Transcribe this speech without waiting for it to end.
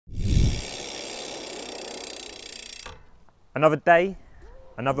Another day,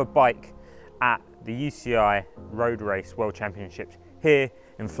 another bike at the UCI Road Race World Championships here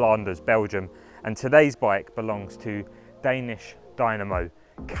in Flanders, Belgium. And today's bike belongs to Danish dynamo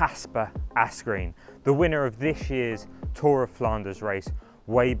Kasper Asgreen, the winner of this year's Tour of Flanders race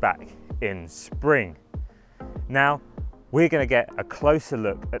way back in spring. Now, we're going to get a closer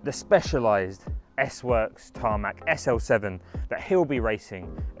look at the specialised S-Works Tarmac SL7 that he'll be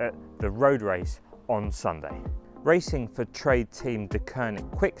racing at the road race on Sunday. Racing for trade team De Koning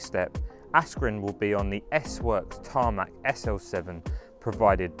Quick-Step, Asgreen will be on the S-Works Tarmac SL7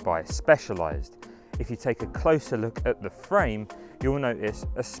 provided by Specialized. If you take a closer look at the frame, you'll notice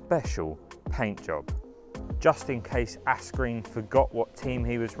a special paint job. Just in case Asgreen forgot what team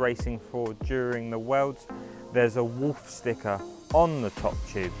he was racing for during the Worlds, there's a wolf sticker on the top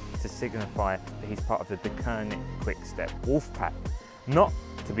tube to signify that he's part of the De Koning Quick-Step Wolf Pack, not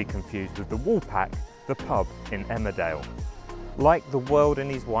to be confused with the Wool Pack, the pub in Emmerdale. Like the world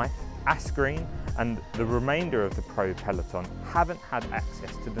and his wife, Asgreen and the remainder of the pro peloton haven't had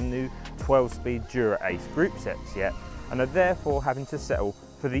access to the new 12-speed Dura-Ace Groupsets yet, and are therefore having to settle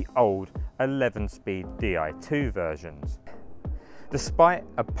for the old 11-speed Di2 versions. Despite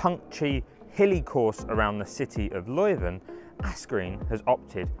a punchy, hilly course around the city of Leuven, Asgreen has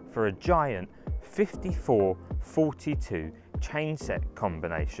opted for a giant 54-42 chainset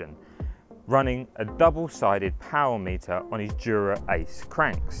combination, running a double-sided power meter on his Dura-Ace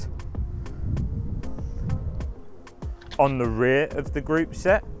cranks. On the rear of the group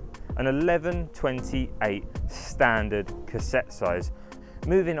set, an 11/28 standard cassette size.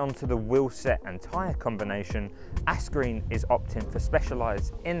 Moving on to the wheel set and tyre combination, Asgreen is opting for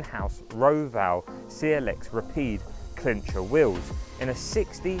Specialized in-house Roval CLX Rapide clincher wheels in a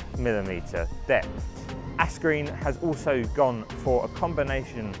 60mm depth. Asgreen has also gone for a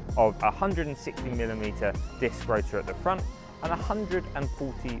combination of a 160mm disc rotor at the front and a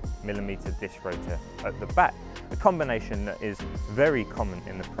 140mm disc rotor at the back, a combination that is very common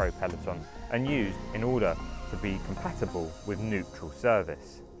in the pro peloton and used in order to be compatible with neutral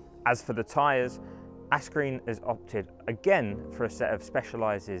service. As for the tyres, Asgreen has opted again for a set of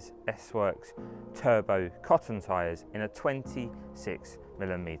Specialized's S-Works turbo cotton tyres in a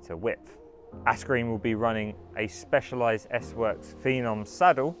 26mm width. Asgreen will be running a Specialized S-Works Phenom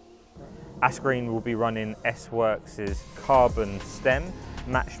saddle. Asgreen will be running S-Works' carbon stem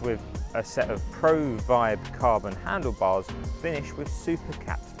matched with a set of Pro Vibe carbon handlebars finished with super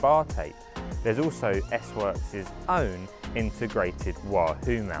capped bar tape. There's also S-Works' own integrated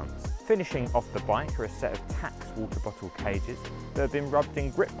Wahoo mounts. Finishing off the bike are a set of Tax water bottle cages that have been rubbed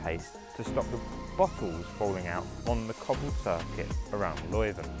in grip paste to stop the bottles falling out on the cobbled circuit around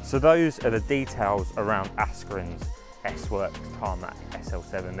Leuven. So those are the details around Asgreen's S-Works Tarmac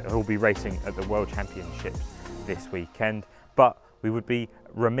SL7 that he'll be racing at the World Championships this weekend. But we would be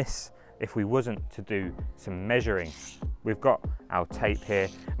remiss if we wasn't to do some measuring. We've got our tape here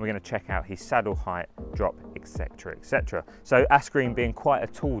and we're going to check out his saddle height, drop, etc, etc. So Asgreen, being quite a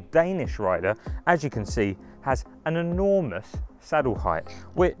tall Danish rider, as you can see, has an enormous saddle height,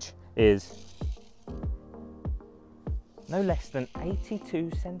 which is no less than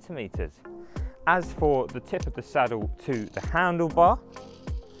 82 centimeters. As for the tip of the saddle to the handlebar,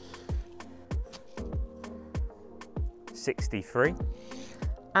 63.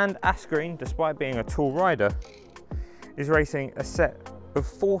 And Asgreen, despite being a tall rider, is racing a set of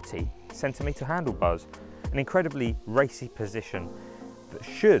 40cm handlebars, an incredibly racy position that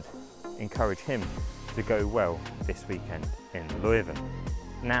should encourage him to go well this weekend in Leuven.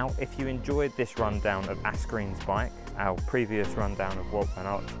 Now, if you enjoyed this rundown of Asgreen's bike, our previous rundown of Wout van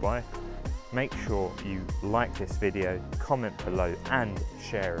Aert's bike, make sure you like this video, comment below and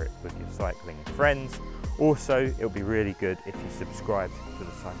share it with your cycling friends. Also, it'll be really good if you subscribe to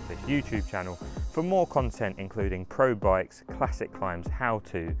the Cyclist YouTube channel for more content including pro bikes, classic climbs,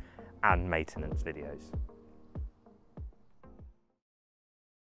 how-to and maintenance videos.